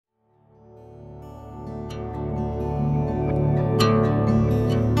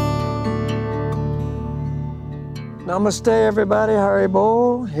Namaste, everybody.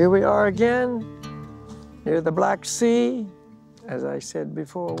 Haribo. Here we are again, near the Black Sea. As I said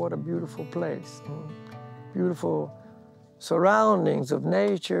before, what a beautiful place. Beautiful surroundings of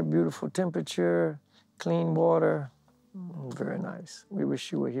nature, beautiful temperature, clean water. Very nice. We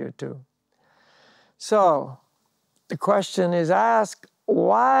wish you were here too. So, the question is asked,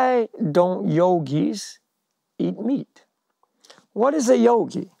 why don't yogis eat meat? What is a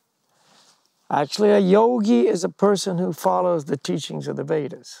yogi? Actually, a yogi is a person who follows the teachings of the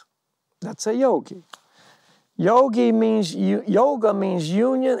Vedas. That's a yogi. Yoga means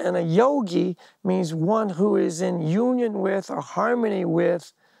union, and a yogi means one who is in union with or harmony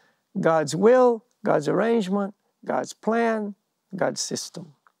with God's will, God's arrangement, God's plan, God's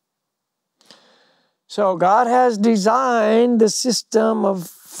system. So God has designed the system of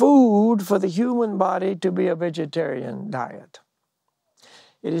food for the human body to be a vegetarian diet.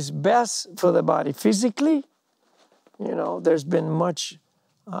 It is best for the body physically. You know, there's been much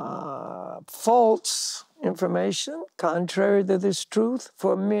false information contrary to this truth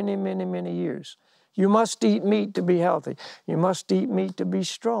for many, many, many years. You must eat meat to be healthy. You must eat meat to be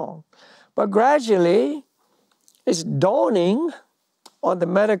strong. But gradually, it's dawning on the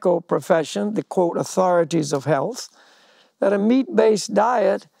medical profession, the quote authorities of health, that a meat-based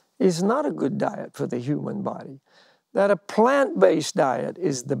diet is not a good diet for the human body. That a plant-based diet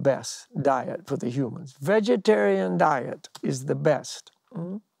is the best diet for the humans. Vegetarian diet is the best.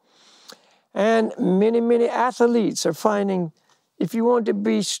 And many, many athletes are finding if you want to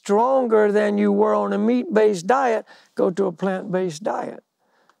be stronger than you were on a meat-based diet, go to a plant-based diet.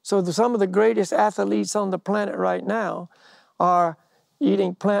 So some of the greatest athletes on the planet right now are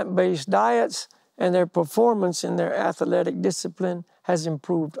eating plant-based diets, and their performance in their athletic discipline has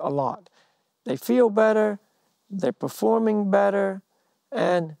improved a lot. They feel better, they're performing better,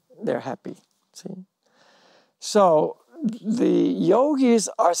 and they're happy. See? So the yogis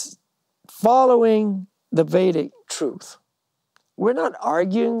are following the Vedic truth. We're not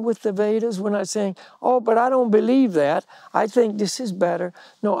arguing with the Vedas. We're not saying, oh, but I don't believe that. I think this is better.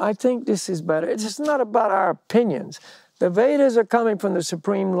 No, I think this is better. It's not about our opinions. The Vedas are coming from the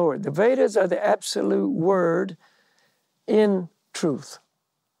Supreme Lord. The Vedas are the absolute word in truth.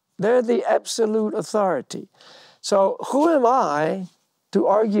 They're the absolute authority. So who am I to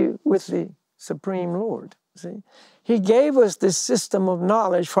argue with the Supreme Lord? See? He gave us this system of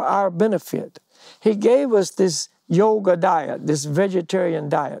knowledge for our benefit. He gave us this yoga diet, this vegetarian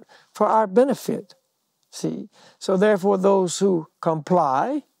diet, for our benefit. See? So therefore, those who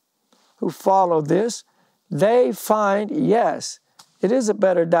comply, who follow this, they find, yes, it is a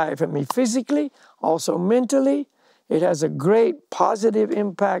better diet for me physically, also mentally. It has a great positive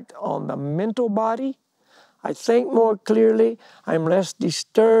impact on the mental body. I think more clearly, I'm less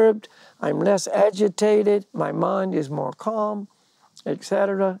disturbed, I'm less agitated, my mind is more calm,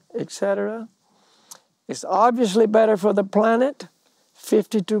 etc., etc. It's obviously better for the planet.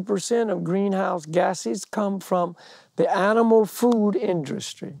 52% of greenhouse gases come from the animal food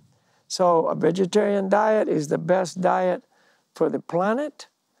industry. So a vegetarian diet is the best diet for the planet.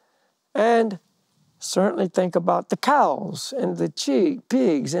 And certainly think about the cows and the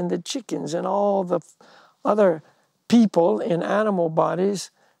pigs and the chickens and all the other people in animal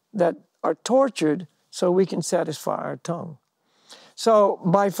bodies that are tortured so we can satisfy our tongue. So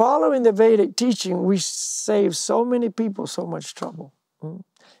by following the Vedic teaching, we save so many people so much trouble,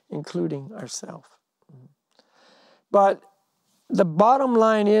 including ourselves. But the bottom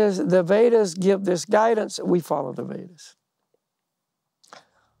line is the Vedas give this guidance. We follow the Vedas.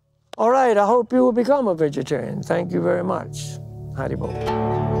 All right, I hope you will become a vegetarian. Thank you very much.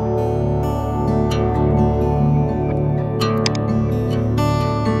 Haribo.